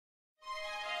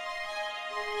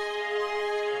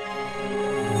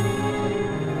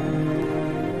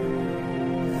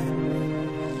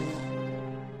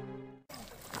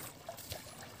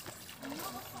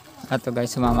Ato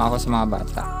guys, sumama ako sa mga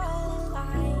bata.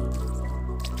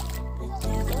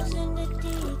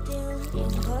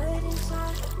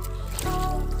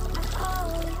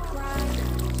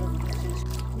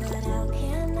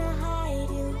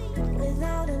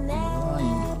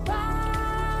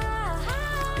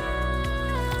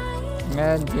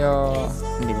 Medyo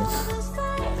hindi ko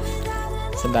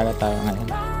sa dagat tayo ngayon.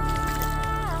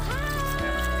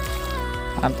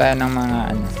 Hanap tayo ng mga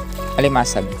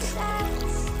alimasag.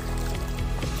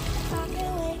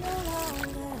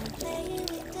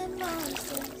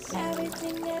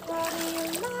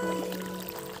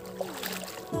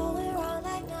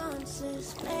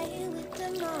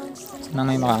 Sana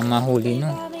may mahuli,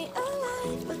 no?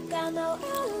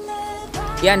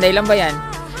 Yan, dahil lang ba yan?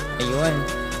 Ayun.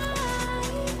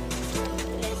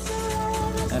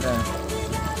 Tara.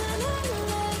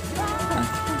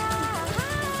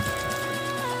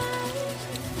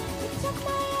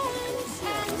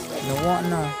 Nawa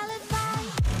na.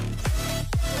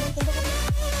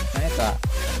 Ano ito?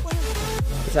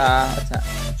 Isa.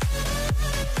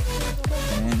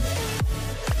 Ayan.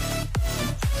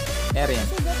 Meron yan.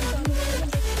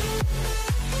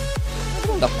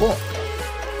 Dako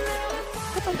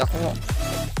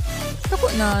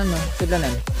na sudanan.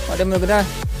 Pada mo gada.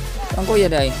 Ang kuya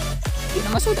day. Hindi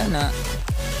na masudan na.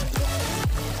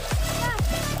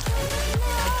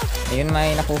 Ayun,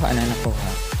 may nakuha. Diba?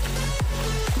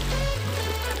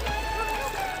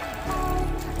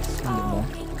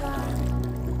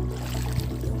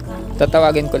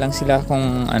 Tatawagin ko lang sila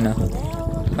kung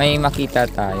may makita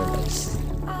tayo guys.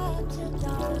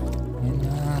 Ayan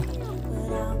na.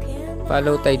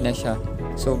 Pa-low tide na siya.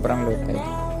 Sobrang low tide.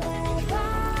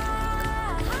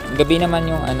 Gabi naman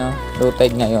yung low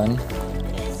tide ngayon.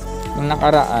 Nung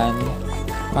nakaraan,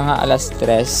 mga alas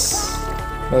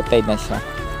 3, low tide na siya.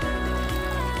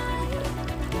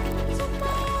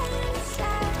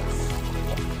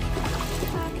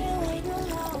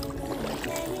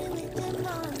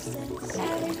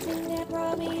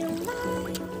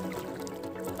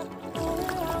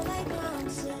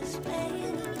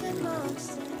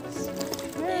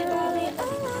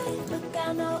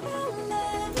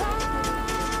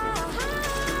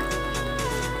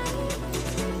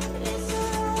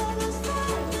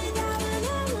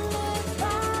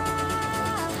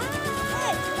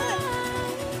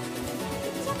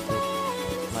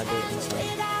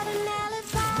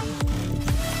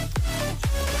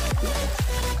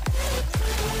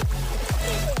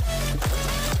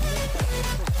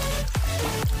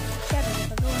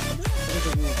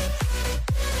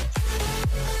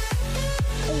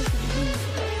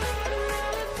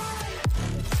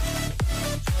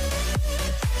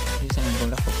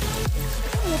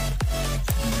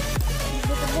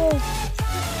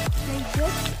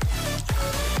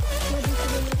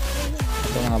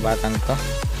 Ito mga batang to.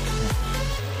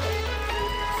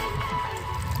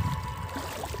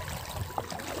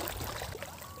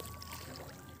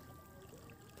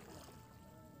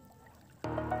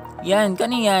 Yan,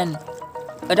 kaniyan.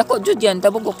 Ada ko jud yan,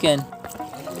 tabugok yan.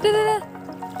 Tara.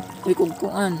 Uy,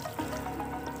 kugkuan.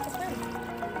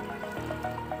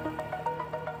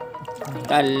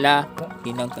 Tala,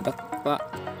 ginagkadakpa.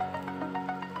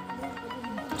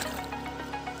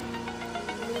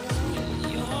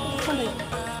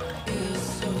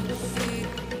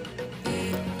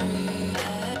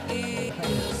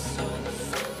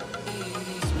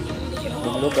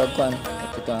 Lugag kan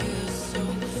ito.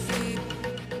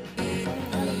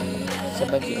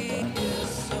 Sabay siya po.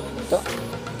 Ito.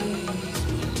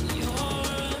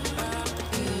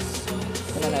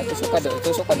 Ano na ito suka do.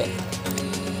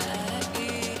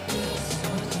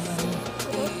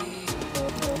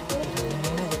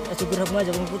 Siguro mo aja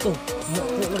kung puto.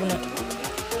 Puto lang na.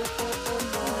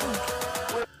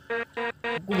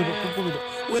 Kulo.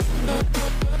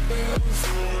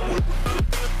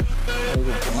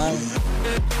 Ayo kuman.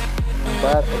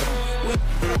 Empat.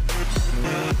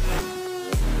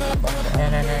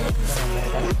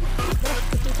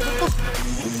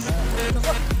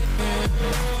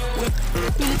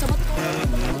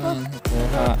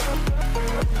 Nah.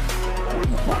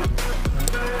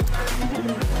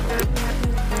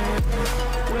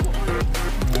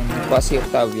 Si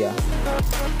Octavia.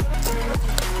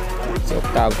 Si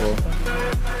Octavo.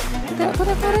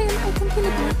 Para yang akan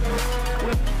kulit mo.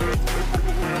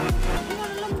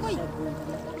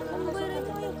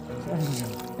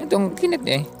 Itong kinit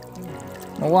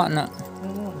mawa na.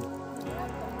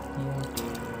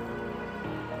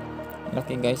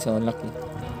 Laki guys, laki.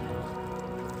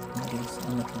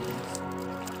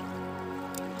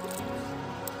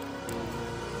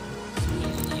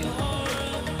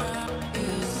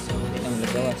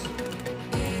 Gawas.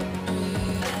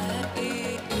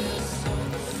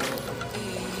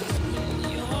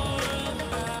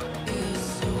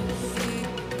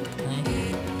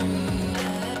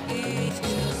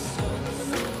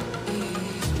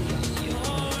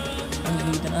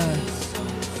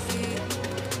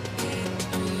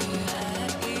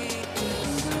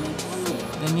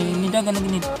 Nidagan na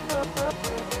ginit.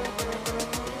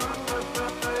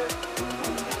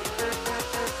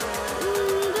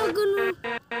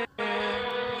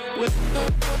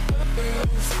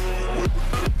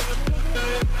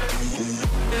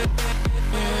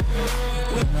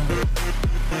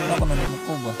 Ako na lang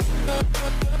ko ba?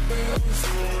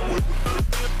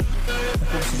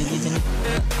 Ako sige dyan.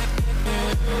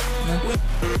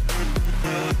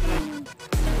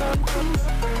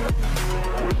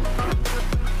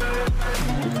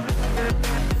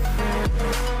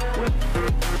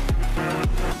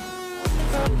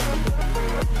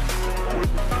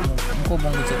 Ako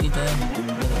bang bisa dito yan?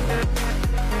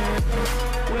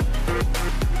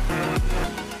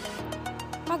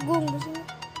 Magong gusto mo.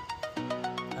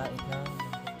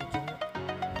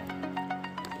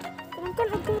 Kan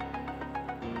ako.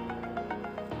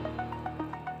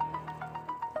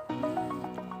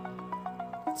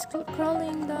 Let's go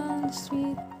crawling down the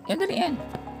street. Yan, dali yan.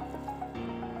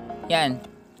 Yan.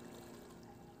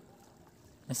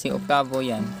 Si Octavo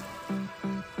yan.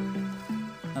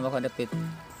 Napakadapit.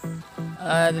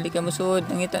 Dali ka musud.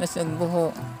 Nangita na sa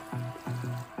buho.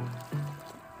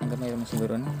 Ang gamay mo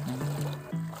siguro na.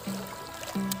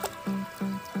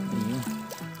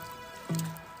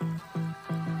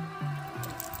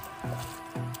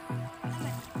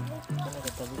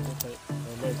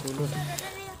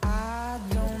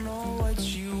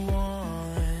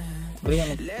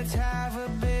 Ayun. Let's have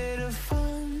a bit of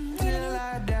fun till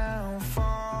I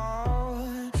downfall.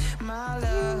 My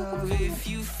love, if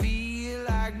you feel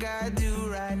like I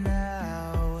do right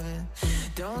now,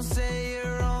 don't say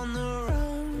you're on the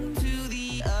run to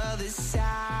the other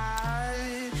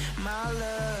side. My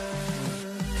love.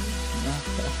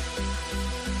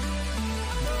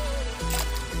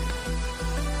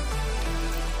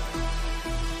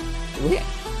 Uy.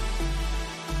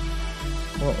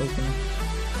 Oh, uy ka na.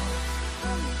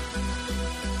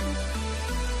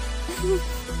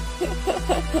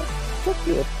 So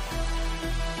cute.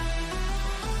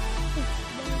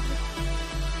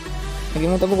 Lagi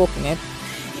mo tabugok, net.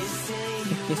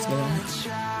 Kiss ka lang.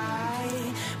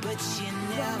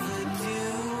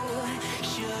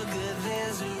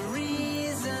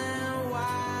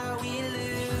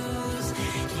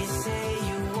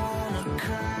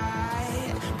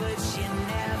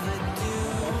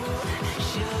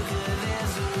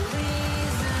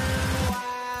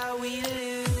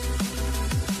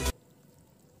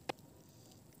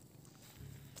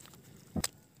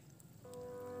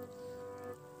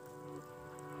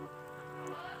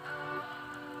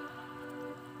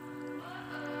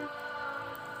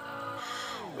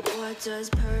 What does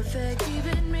perfect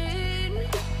even mean?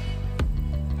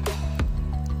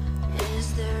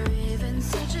 Is there even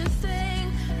such a thing?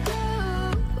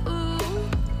 Ooh,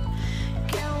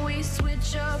 can we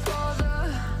switch up all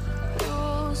the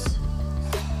rules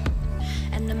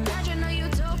and imagine a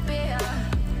utopia?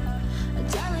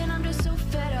 Darling, I'm just so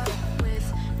fed up with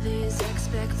these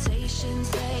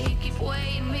expectations. They keep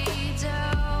weighing me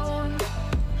down.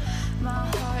 My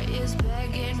heart is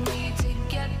begging me to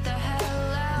get the hell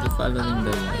out. Following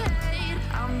the light.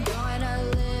 I'm gonna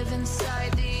live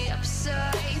inside the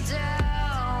upside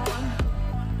down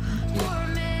for a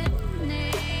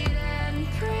minute and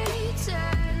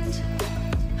pretend,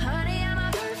 honey, I'm a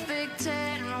perfect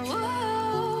 10.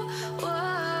 Whoa,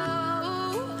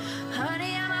 whoa,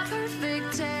 honey, I'm a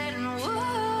perfect 10.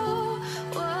 Whoa,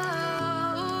 whoa.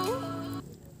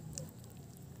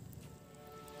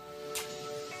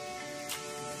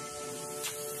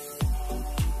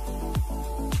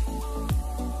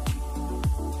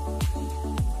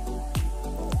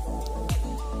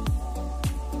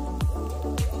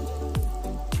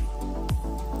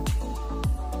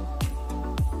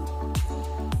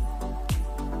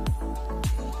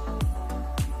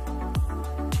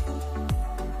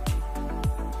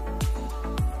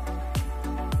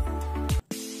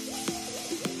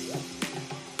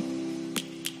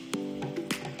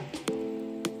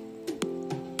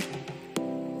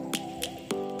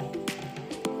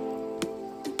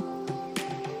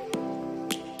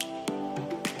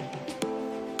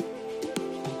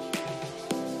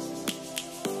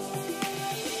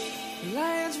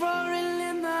 Lions roaring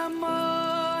in the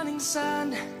morning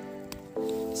sun,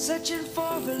 searching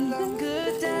for a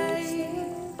longer day.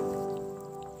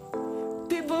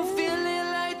 People feeling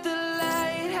like the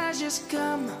light has just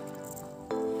come.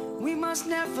 We must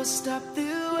never stop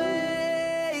the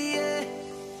way.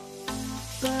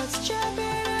 Birds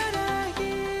chirping and I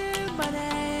hear my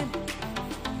name,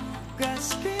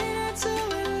 grasping into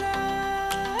a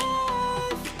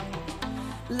life.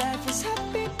 Life is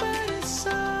happy but it's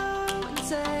so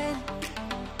insane.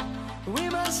 We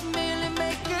must merely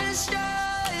make a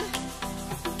start.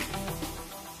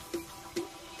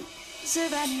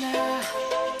 Savannah,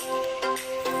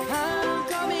 I'm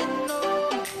coming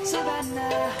home.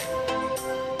 Savannah,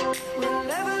 we'll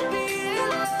never be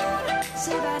alone.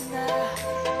 Savannah,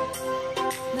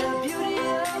 the beauty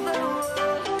of the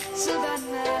world.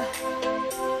 Savannah,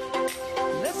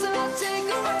 let's all take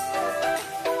a walk.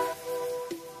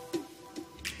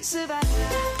 Savannah.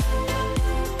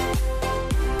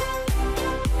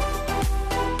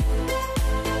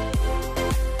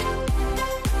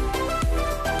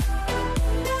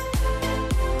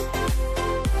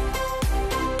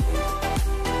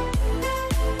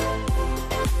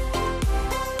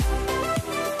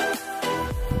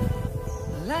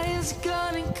 Lion's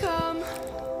gonna come.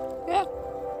 Yeah.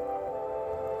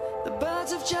 The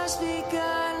birds have just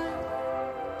begun.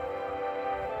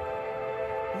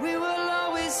 We will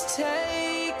always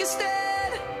take a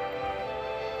stand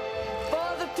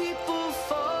for the people,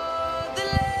 for the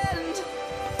land.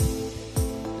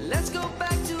 Let's go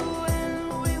back to when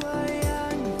we were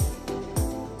young.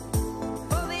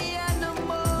 For the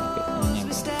animals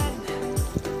we stand.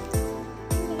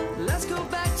 Let's go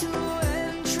back to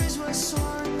when trees were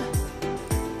swung.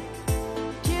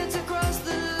 Kids across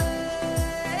the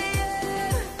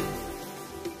land.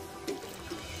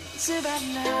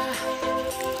 Savannah,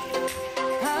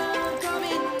 I'm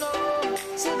coming home.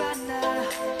 Savannah,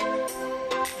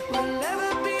 we'll never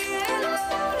be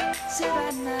alone.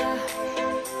 Savannah,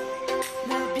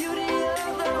 the beauty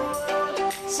of the world.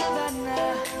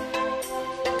 Savannah,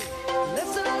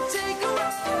 let's all take a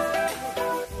walk.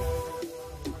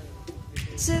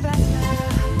 Savannah,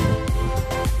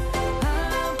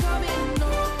 I'm coming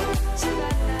home.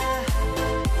 Savannah,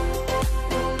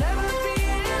 we'll never be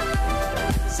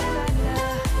alone. Savannah,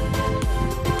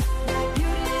 the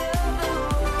beauty of the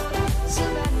world.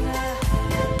 Savannah,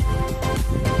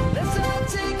 let's all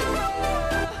take a walk.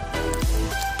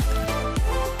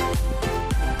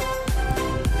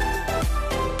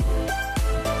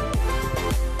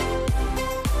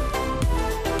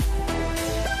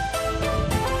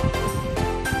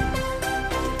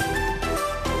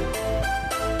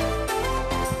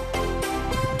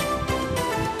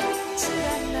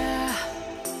 Savannah,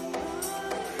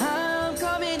 I'm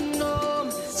coming home.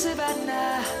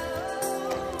 Savannah,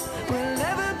 we'll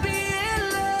never be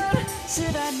alone.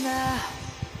 Savannah.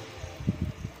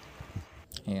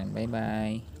 Ayan,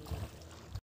 bye-bye.